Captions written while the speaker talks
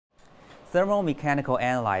Thermomechanical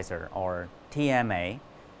analyzer, or TMA,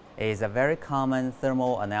 is a very common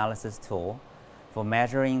thermal analysis tool for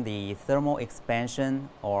measuring the thermal expansion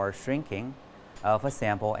or shrinking of a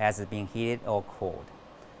sample as it's being heated or cooled.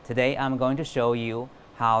 Today I'm going to show you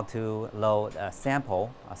how to load a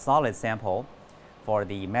sample, a solid sample, for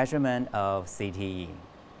the measurement of CTE.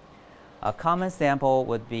 A common sample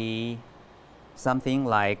would be something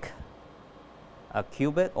like a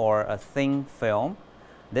cubit or a thin film.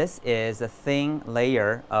 This is a thin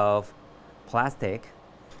layer of plastic.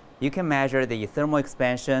 You can measure the thermal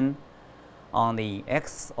expansion on the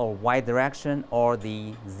X or Y direction or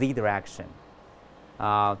the Z direction.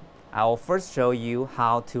 I'll first show you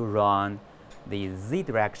how to run the Z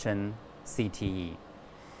direction CTE.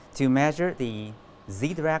 To measure the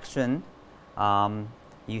Z direction,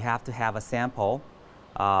 you have to have a sample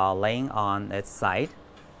laying on its side.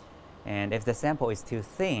 And if the sample is too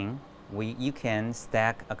thin, you can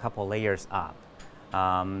stack a couple layers up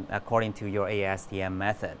according to your ASTM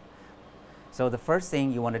method. So the first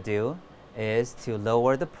thing you want to do is to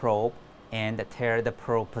lower the probe and tare the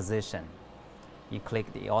probe position. You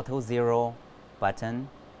click the Auto 0 button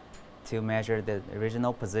to measure the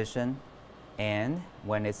original position, and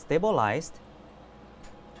when it's stabilized,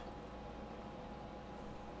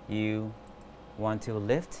 you want to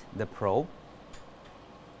lift the probe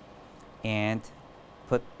and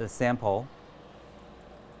put the sample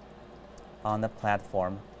on the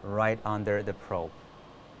platform right under the probe.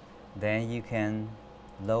 Then you can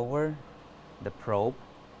lower the probe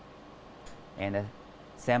and the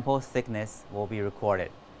sample thickness will be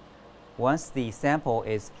recorded. Once the sample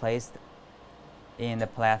is placed in the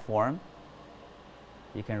platform,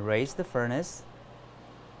 you can raise the furnace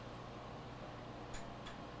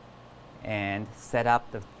and set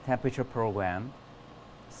up the temperature program,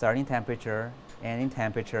 starting temperature, ending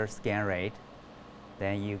temperature, scan rate.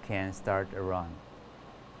 Then you can start a run.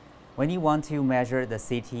 When you want to measure the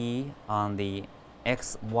CTE on the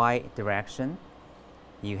XY direction,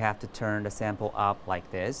 you have to turn the sample up like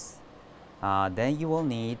this. Then you will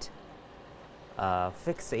need a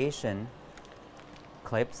fixation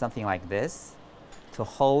clip, something like this, to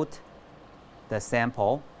hold the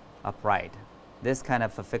sample upright. This kind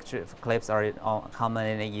of fixture clips are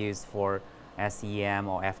commonly used for SEM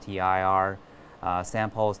or FTIR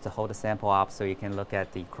samples to hold the sample up so you can look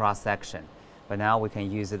at the cross section. But now we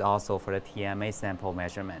can use it also for the TMA sample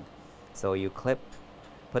measurement. So you put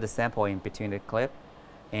the sample in between the clip,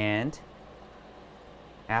 and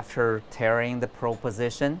after tearing the probe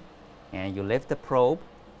position, and you lift the probe,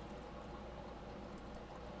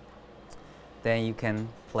 then you can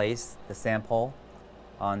place the sample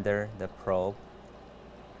under the probe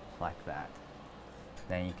like that.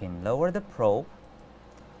 Then you can lower the probe,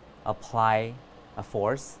 apply a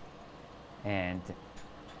force, and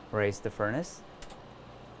raise the furnace.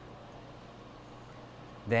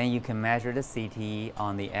 Then you can measure the CTE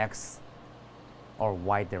on the X or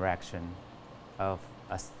Y direction of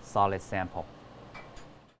a solid sample.